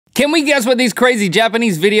Can we guess what these crazy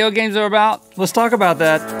Japanese video games are about? Let's talk about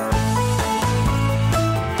that.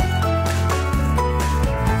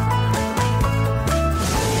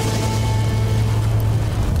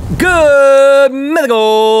 Good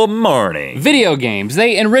mythical morning. Video games,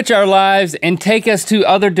 they enrich our lives and take us to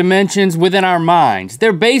other dimensions within our minds.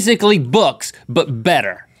 They're basically books, but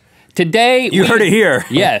better. Today, You heard it here.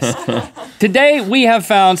 Yes. Today we have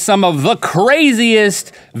found some of the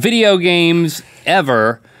craziest video games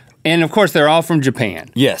ever. And of course, they're all from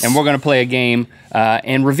Japan. Yes. And we're gonna play a game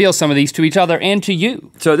and reveal some of these to each other and to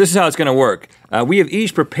you. So this is how it's gonna work. We have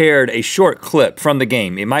each prepared a short clip from the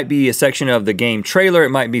game. It might be a section of the game trailer,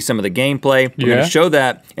 it might be some of the gameplay. We're gonna show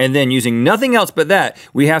that, and then using nothing else but that,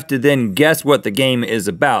 we have to then guess what the game is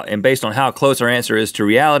about. And based on how close our answer is to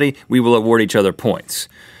reality, we will award each other points.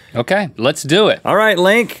 Okay, let's do it. All right,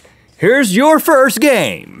 Link, here's your first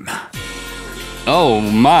game. Oh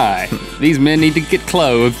my, these men need to get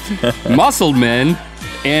clothed. Muscled men,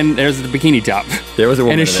 and there's the bikini top. There was a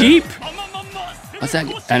woman and a in there. sheep. What's that?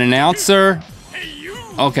 An announcer.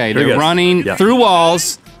 Okay, they're goes. running Yeah. through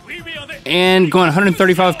walls and going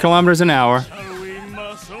 135 kilometers an hour.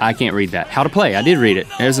 I can't read that. How to play, I did read it.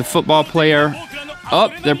 There's a football player.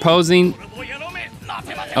 Oh, they're posing.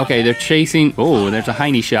 Okay, they're chasing. Oh, there's a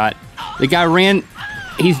hiney shot. The guy ran,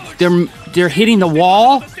 they're hitting the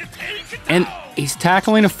wall and he's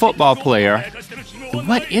tackling a football player.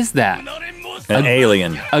 What is that? An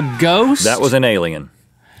alien. A ghost? That was an alien.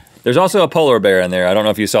 There's also a polar bear in there. I don't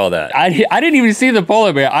know if you saw that. I didn't even see the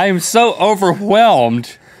polar bear. I am so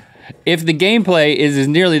overwhelmed. If the gameplay is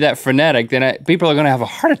nearly that frenetic, then people are gonna have a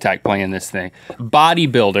heart attack playing this thing.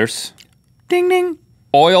 Bodybuilders. Ding, ding.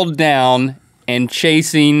 Oiled down and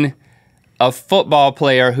chasing a football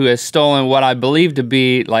player who has stolen what I believe to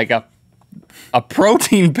be like a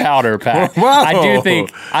protein powder pack. Whoa.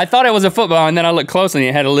 I thought it was a football, and then I looked closely and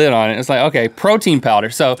it had a lid on it. It's like, okay, protein powder.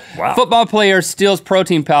 So football player steals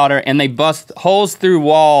protein powder and they bust holes through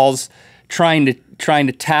walls trying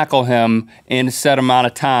to tackle him in a set amount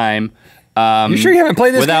of time. You sure you haven't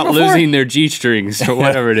played this without game before? losing their G-strings or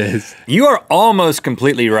whatever it is. You are almost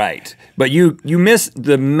completely right, but you miss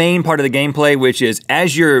the main part of the gameplay, which is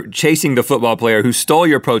as you're chasing the football player who stole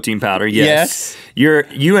your protein powder, yes.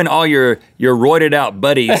 You and all your roided out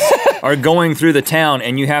buddies are going through the town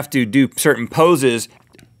and you have to do certain poses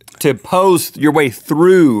to pose your way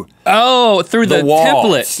through. Oh, through the walls.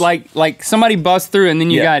 templates, like somebody busts through and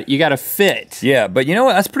then you got to fit. Yeah, but you know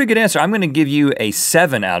what? That's a pretty good answer. I'm going to give you a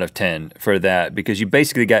 7 out of 10 for that because you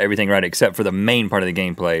basically got everything right except for the main part of the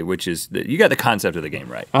gameplay, which is you got the concept of the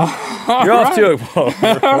game right. You're off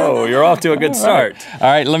to a good start.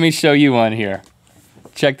 All right, let me show you one here.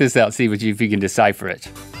 Check this out. See if you can decipher it.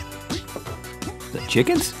 The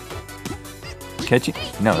chickens? Catching?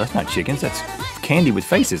 No, that's not chickens. That's candy with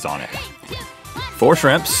faces on it. 4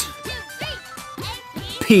 shrimps.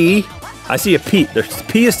 P. I see a P. There's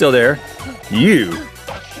P is still there. You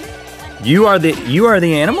are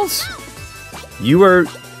the animals? You are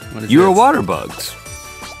water bugs.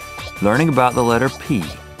 Learning about the letter P.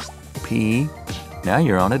 P. Now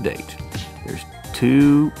you're on a date. There's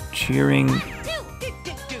 2 cheering. Is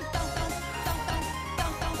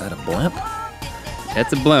that a blimp?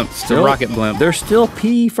 That's a blimp, still rocket blimp. There's still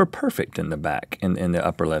P for perfect in the back, in the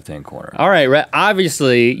upper left-hand corner. All right, Rhett,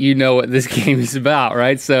 obviously you know what this game is about,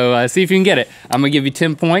 right? So see if you can get it. I'm gonna give you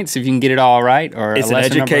 10 points if you can get it all right, or it's a an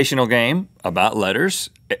lesser educational game about letters,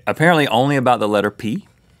 apparently only about the letter P.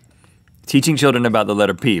 Teaching children about the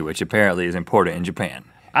letter P, which apparently is important in Japan.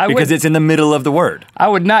 Because it's in the middle of the word. I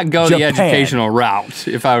would not go the Japan. educational route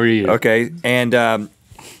if I were you. Okay, and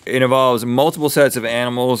it involves multiple sets of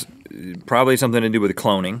animals, probably something to do with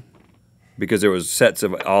cloning, because there was sets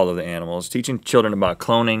of all of the animals. Teaching children about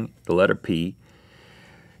cloning, the letter P.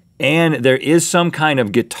 And there is some kind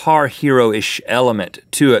of Guitar Hero-ish element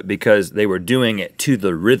to it because they were doing it to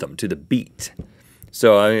the rhythm, to the beat.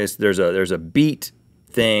 So there's a beat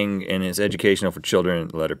thing, and it's educational for children,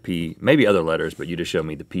 the letter P. Maybe other letters, but you just showed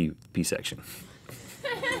me the P section.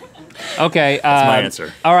 Okay. That's my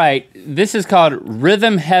answer. All right, this is called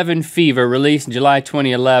Rhythm Heaven Fever, released in July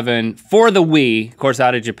 2011 for the Wii, of course,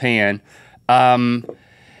 out of Japan.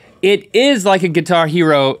 It is like a Guitar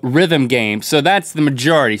Hero rhythm game, so that's the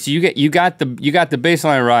majority. So you got the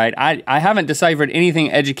baseline right. I haven't deciphered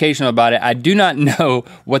anything educational about it. I do not know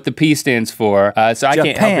what the P stands for, so I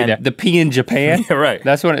can't help you there. The P in Japan. Yeah, right.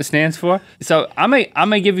 That's what it stands for. So I'm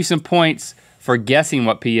gonna give you some points for guessing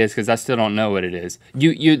what P is because I still don't know what it is.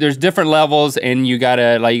 There's different levels and you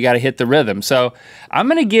gotta hit the rhythm. So I'm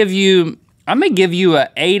gonna give you I'm gonna give you a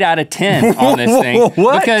 8 out of 10 on this thing.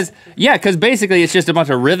 What? Because basically it's just a bunch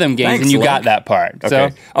of rhythm games, Thanks, and you Link. got that part. Okay. So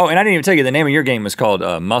Oh, and I didn't even tell you the name of your game was called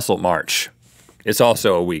Muscle March. It's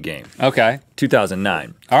also a Wii game. okay,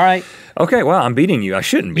 2009. all right. Okay, well, I'm beating you. I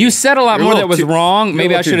shouldn't be. You said a lot You're more little that was too- wrong. you're a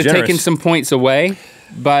Maybe I little should too have taken generous. some points away,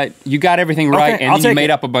 but you got everything right, Okay, and I'll then you take made it.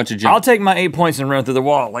 up a bunch of junk. I'll take my 8 points and run through the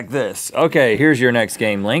wall like this. Okay, here's your next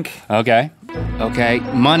game, Link. Okay. Okay.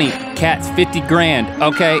 Money. Cat's 50 grand.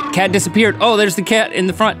 Okay. Cat disappeared. Oh, there's the cat in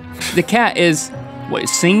the front. The cat is, what,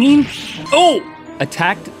 singing? Oh!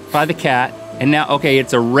 Attacked by the cat. And now, okay,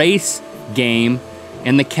 it's a race game.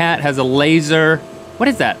 And the cat has a laser. What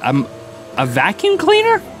is that? A vacuum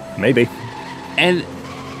cleaner? Maybe. And,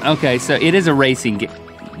 okay, so it is a racing game.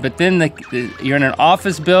 But then you're in an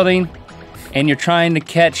office building and you're trying to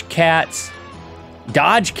catch cats.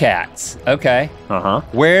 Dodge cats. Okay. Uh-huh.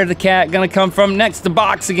 Where the cat gonna come from next? The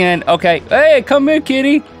box again. Okay. Hey, come here,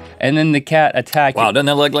 kitty. And then the cat attack Wow, you. doesn't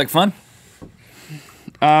that look like fun?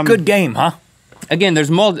 Good game, huh? Again,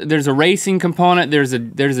 there's a racing component. There's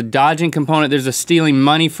a dodging component. There's a stealing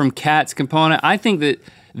money from cats component. I think that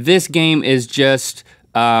this game is just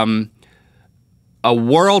a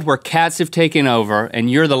world where cats have taken over,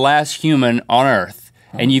 and you're the last human on Earth,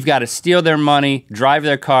 and you've got to steal their money, drive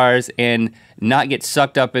their cars, and not get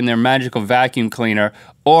sucked up in their magical vacuum cleaner,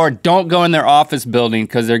 or don't go in their office building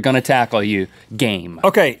because they're gonna tackle you. Game.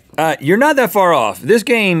 Okay, you're not that far off. This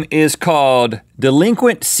game is called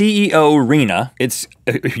Delinquent CEO Rena. It's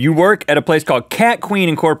you work at a place called Cat Queen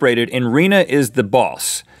Incorporated, and Rena is the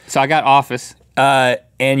boss. So I got office.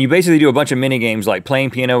 And you basically do a bunch of mini games like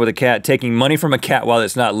playing piano with a cat, taking money from a cat while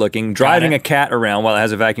it's not looking, driving it. a cat around while it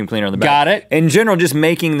has a vacuum cleaner on the back. Got it. In general, just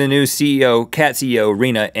making the new cat CEO,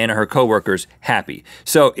 Rena, and her coworkers happy.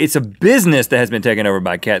 So it's a business that has been taken over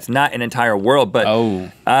by cats, not an entire world. But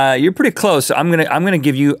you're pretty close. So I'm gonna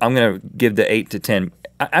give the 8 to 10.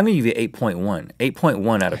 I'm gonna give you 8.1.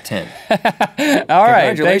 8.1 out of 10. All right.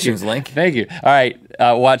 Congratulations, Link. Thank you. All right.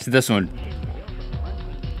 Watch this one.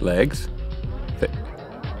 Legs.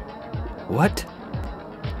 What?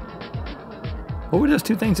 What were those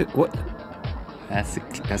two things? What? That's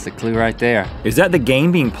a clue right there. Is that the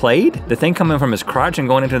game being played? The thing coming from his crotch and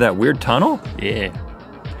going into that weird tunnel? Yeah.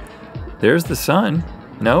 There's the sun.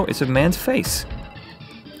 No, it's a man's face.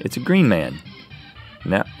 It's a green man.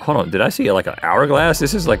 Now, hold on. Did I see like an hourglass?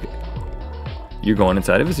 This is like, you're going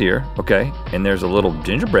inside of his ear. Okay. And there's a little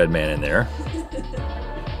gingerbread man in there.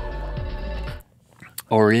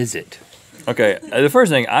 Or is it? Okay, the first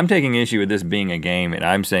thing, I'm taking issue with this being a game, and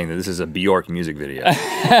I'm saying that this is a Bjork music video.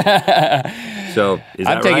 So, is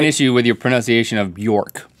that I'm taking right? issue with your pronunciation of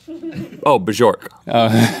Bjork. Oh, Bjork.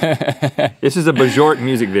 This is a Bjork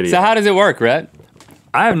music video. So how does it work, Rhett?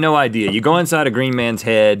 I have no idea. You go inside a green man's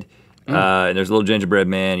head, and there's a little gingerbread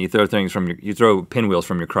man. You throw you throw pinwheels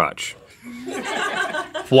from your crotch.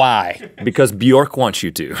 Why? Because Bjork wants you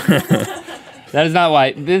to. That is not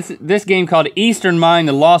why. This game called Eastern Mind,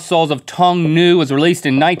 The Lost Souls of Tong Nu was released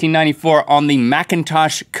in 1994 on the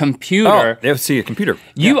Macintosh computer. Oh, let's see a computer.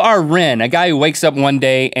 You are Wynne, a guy who wakes up one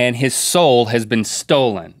day and his soul has been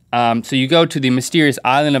stolen. So you go to the mysterious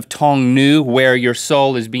island of Tong Nu where your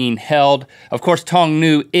soul is being held. Of course, Tong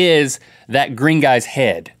Nu is that green guy's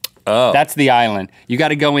head. Oh. That's the island. You got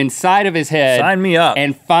to go inside of his head. Sign me up.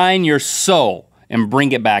 And find your soul and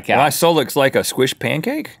bring it back out. My soul looks like a squished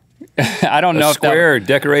pancake? I don't know A if square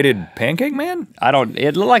decorated pancake man?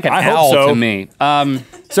 it looked like an I hope owl so. to me.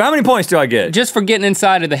 So how many points do I get? Just for getting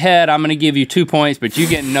inside of the head, I'm gonna give you 2 points, but you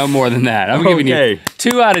get no more than that. I'm giving you Okay.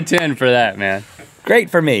 2 out of 10 for that, man. Great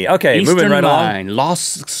for me. Okay, Eastern moving right along. Mind,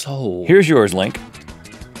 Lost Soul. Here's yours, Link.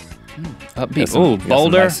 Upbeat. Oh,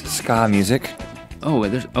 Boulder. Nice ska music. Oh,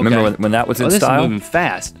 there's. Okay. Remember when that was in this style? is moving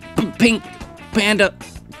fast. Pink panda,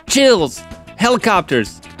 chills,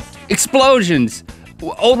 helicopters, explosions,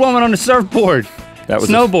 old woman on a surfboard. That was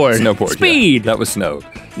snowboard. Snowboard. Speed. Yeah. That was snow.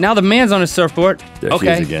 Now the man's on a surfboard. There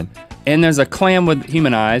okay. she is again. And there's a clam with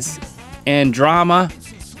human eyes, and drama,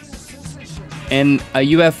 and a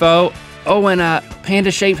UFO. Oh, and a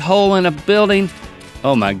panda-shaped hole in a building.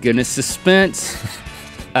 Oh my goodness, suspense.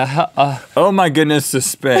 Oh my goodness,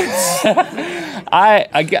 suspense.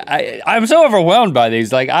 I'm so overwhelmed by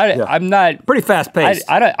these. Like I'm not Pretty fast paced.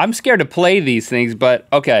 I'm scared to play these things, but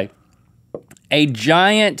okay. A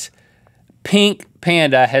giant pink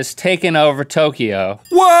panda has taken over Tokyo.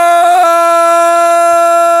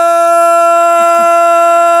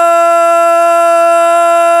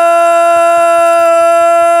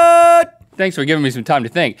 Thanks for giving me some time to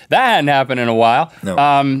think. That hadn't happened in a while. No.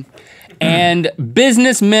 And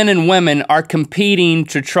businessmen and women are competing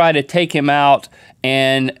to try to take him out.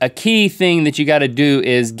 And a key thing that you got to do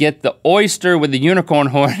is get the oyster with the unicorn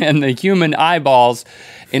horn and the human eyeballs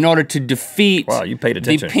in order to defeat you paid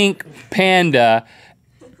attention. the pink panda.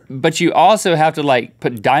 But you also have to like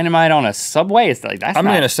put dynamite on a subway. It's like I'm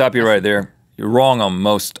gonna stop you right there. You're wrong on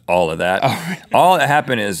most all of that. Oh, really? All that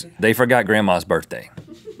happened is they forgot Grandma's birthday.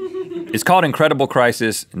 It's called Incredible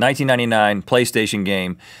Crisis, 1999 PlayStation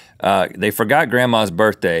game. They forgot Grandma's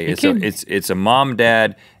birthday. It's a mom,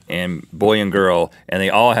 dad, and boy and girl, and they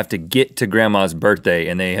all have to get to Grandma's birthday,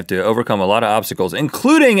 and they have to overcome a lot of obstacles,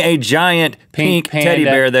 including a giant pink teddy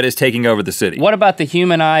bear that is taking over the city. What about the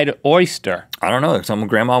human-eyed oyster? I don't know. It's something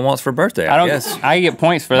Grandma wants for birthday, I guess. I get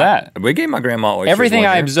points for that. We gave my grandma oysters. Everything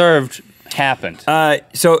I observed happened.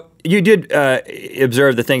 So you did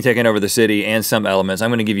observe the thing taking over the city and some elements. I'm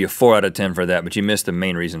going to give you a 4 out of 10 for that, but you missed the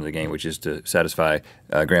main reason of the game, which is to satisfy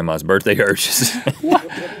Grandma's birthday urges. What?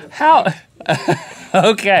 How?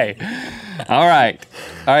 Okay. All right.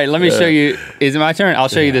 Let me show you. Is it my turn? I'll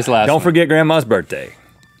show you this last one. Don't forget Grandma's birthday.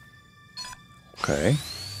 Okay.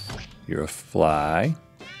 You're a fly.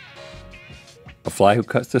 A fly who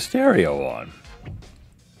cuts the stereo on.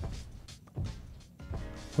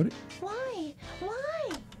 What? Why?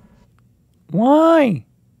 Why?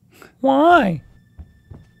 Why?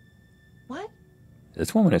 What?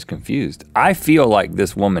 This woman is confused. I feel like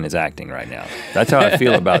this woman is acting right now. That's how I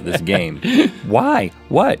feel about this game. Why?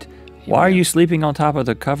 What? Why are you sleeping on top of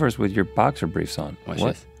the covers with your boxer briefs on? Watch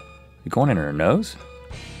What? this. You going in her nose?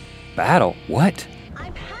 Battle? What?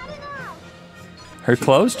 I've had enough. Her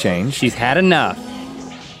clothes changed. She's had enough.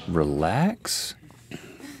 Relax.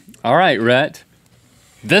 All right, Rhett.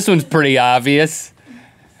 This one's pretty obvious.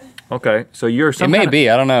 Okay, so you're some It may be,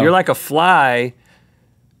 I don't know. You're like a fly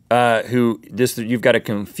you've got a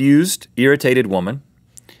confused, irritated woman,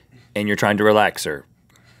 and you're trying to relax her.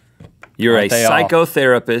 You're Aren't a they all?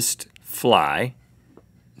 psychotherapist fly.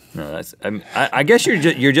 No, I guess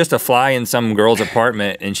you're just a fly in some girl's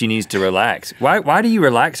apartment, and she needs to relax. Why do you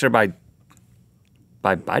relax her by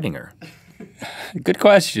biting her? Good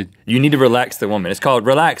question. You need to relax the woman. It's called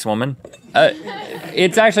Relax Woman.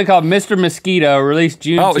 It's actually called Mr. Mosquito, released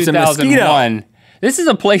June Oh, it's a 2001. This is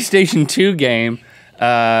a PlayStation 2 game.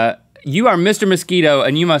 You are Mr. Mosquito,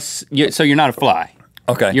 and so you're not a fly.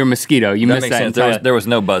 Okay. You're a mosquito. You that missed makes that sense. There was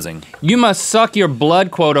no buzzing. You must suck your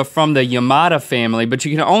blood quota from the Yamada family, but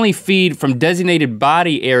you can only feed from designated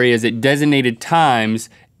body areas at designated times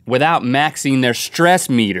without maxing their stress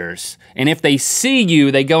meters. And if they see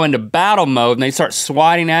you, they go into battle mode and they start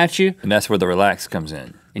swatting at you. And that's where the relax comes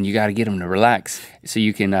in. And you gotta get them to relax so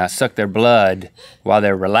you can suck their blood while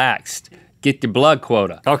they're relaxed. Get your blood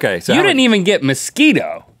quota. Okay, so you didn't even get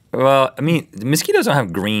mosquito. Well, I mean, mosquitoes don't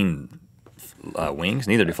have green wings,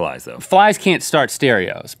 neither do flies though. Flies can't start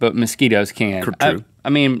stereos, but mosquitoes can. True. I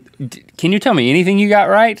mean, can you tell me anything you got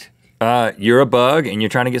right? You're a bug and you're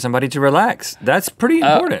trying to get somebody to relax. That's pretty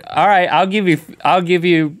important. All right, I'm gonna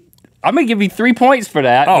give you 3 points for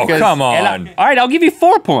that. Oh, come on. All right, I'll give you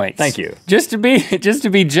 4 points. Thank you. Just to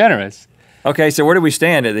be generous. Okay, so where do we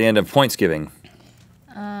stand at the end of points giving?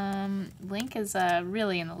 Link is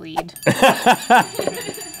really in the lead.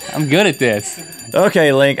 I'm good at this.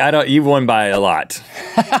 Okay, Link, you've won by a lot.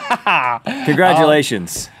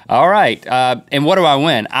 Congratulations. All right, and what do I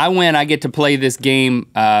win? I get to play this game,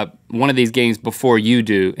 one of these games before you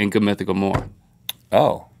do in Good Mythical More.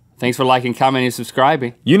 Oh. Thanks for liking, commenting, and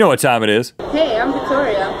subscribing. You know what time it is. Hey, I'm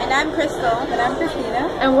Victoria. And I'm Crystal. And I'm Christina.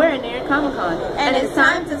 And we're in New York Comic Con. And it's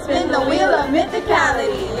time to spin the wheel of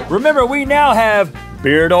mythicality. Remember, we now have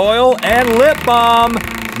beard oil and lip balm.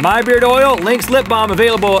 My beard oil, Link's lip balm,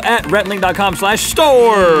 available at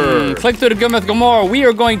rhettlink.com/store. Click through to Good Mythical More. We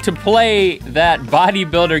are going to play that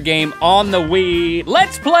bodybuilder game on the Wii.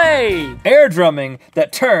 Let's play! Air drumming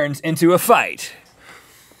that turns into a fight.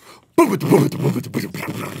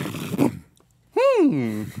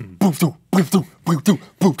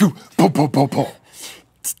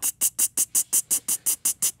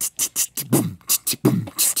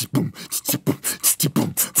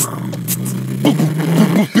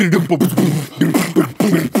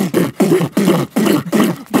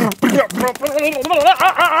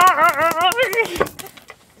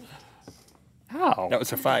 How? That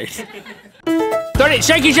was a fight. 30,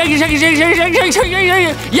 shaky, shaky, shaky, shaky, shaky, shaky, shaky, shaky, yeah,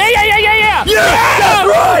 yeah. Yeah, that's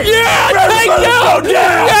right. Yeah, Rabbit take Brothers, down. go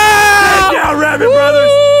down. Yeah. Take down, Rabbit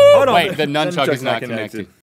Brothers. Hold on. Wait, the nunchuck is not connected.